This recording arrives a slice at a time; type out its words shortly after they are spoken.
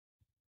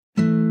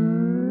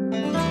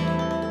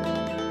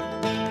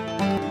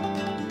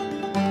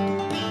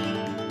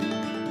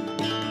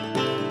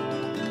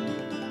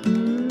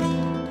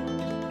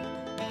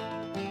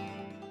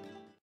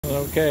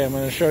Okay, I'm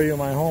going to show you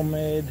my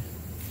homemade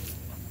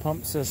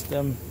pump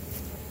system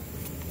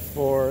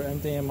for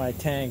emptying my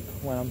tank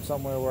when I'm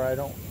somewhere where I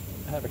don't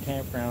have a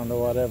campground or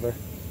whatever.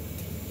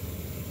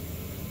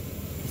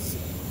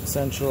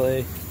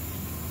 Essentially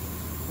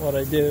what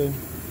I do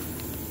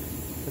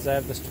is I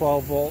have this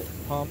 12-volt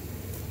pump,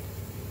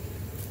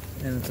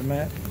 and it's a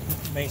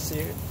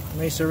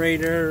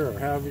macerator, or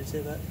however you say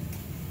that.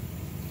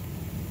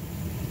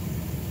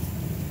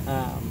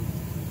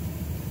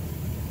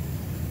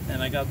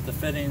 And I got the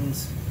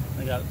fittings.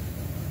 I got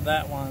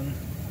that one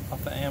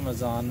off of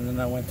Amazon, and then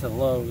I went to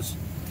Lowe's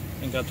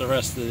and got the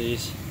rest of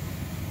these,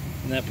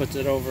 and that puts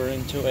it over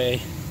into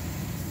a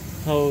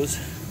hose,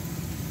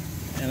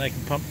 and I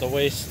can pump the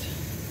waste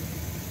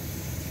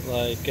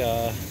like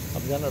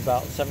I've done it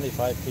about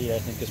 75 feet. I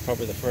think is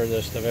probably the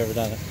furthest I've ever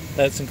done it.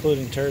 That's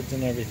including turds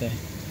and everything.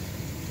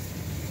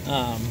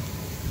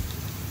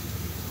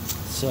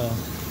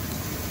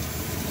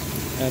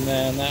 And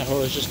then that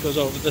hose just goes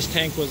over. This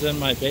tank was in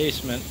my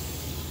basement.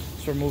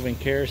 It's for moving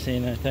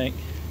kerosene, I think.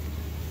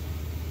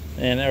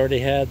 And I already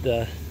had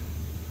the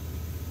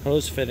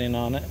hose fitting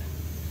on it.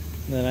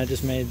 And then I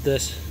just made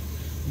this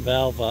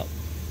valve up.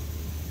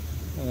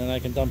 And then I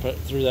can dump it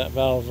through that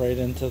valve right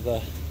into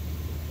the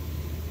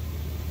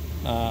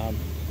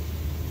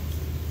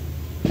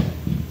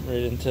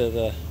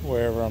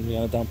wherever I'm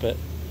going to dump it.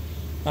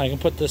 I can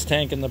put this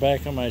tank in the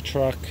back of my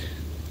truck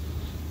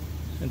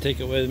and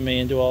take it with me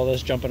and do all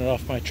this jumping it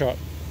off my truck.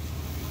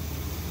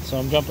 So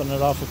I'm jumping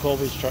it off of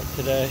Colby's truck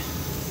today.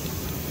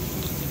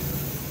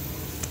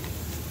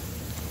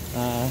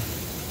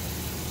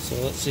 So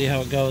let's see how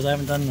it goes. I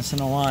haven't done this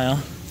in a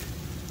while.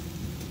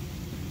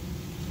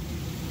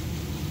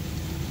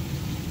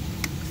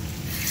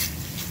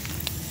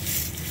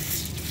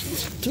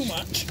 Too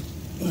much.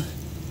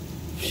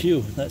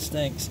 Phew, that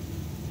stinks.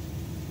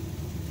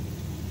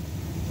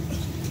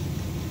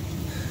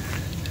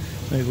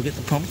 Maybe we'll get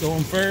the pump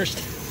going first.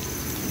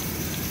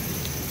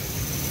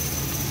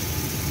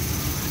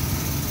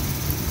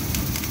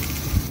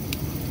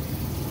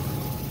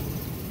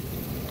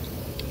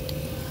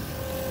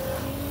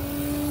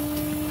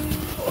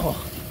 Oh,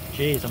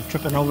 jeez, I'm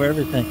tripping over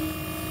everything.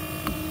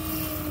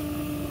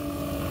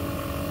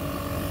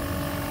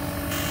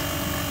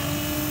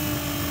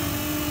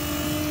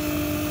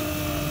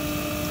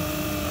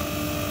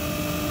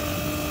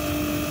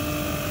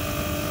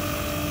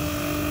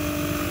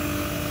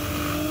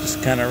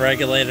 Just kind of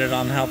regulate it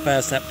on how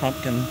fast that pump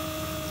can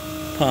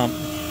pump.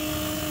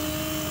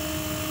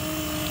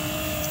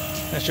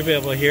 I should be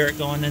able to hear it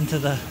going into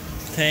the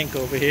tank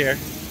over here.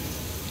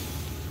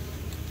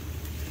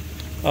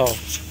 Oh,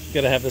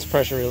 gotta have this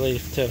pressure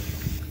relief too.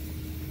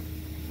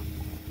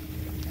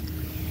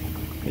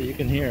 But you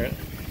can hear it.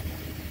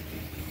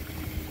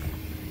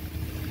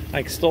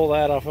 I stole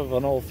that off of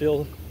an old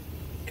fuel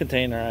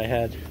container I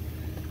had.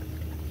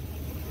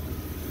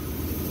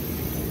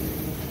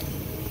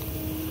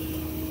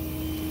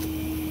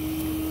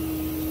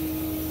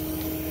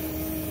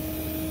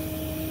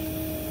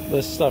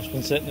 This stuff's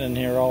been sitting in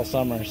here all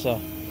summer, so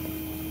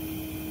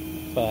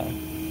but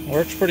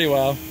works pretty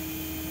well.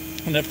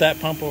 And if that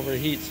pump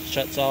overheats, it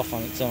shuts off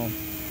on its own.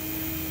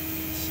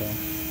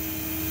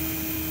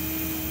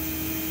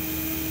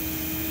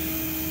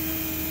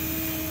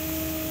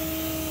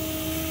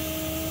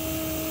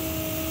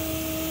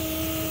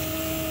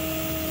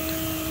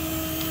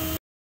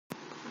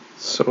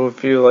 So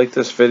if you like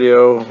this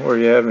video or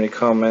you have any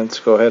comments,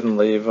 go ahead and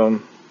leave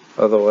them.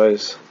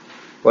 Otherwise,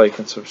 like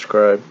and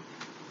subscribe.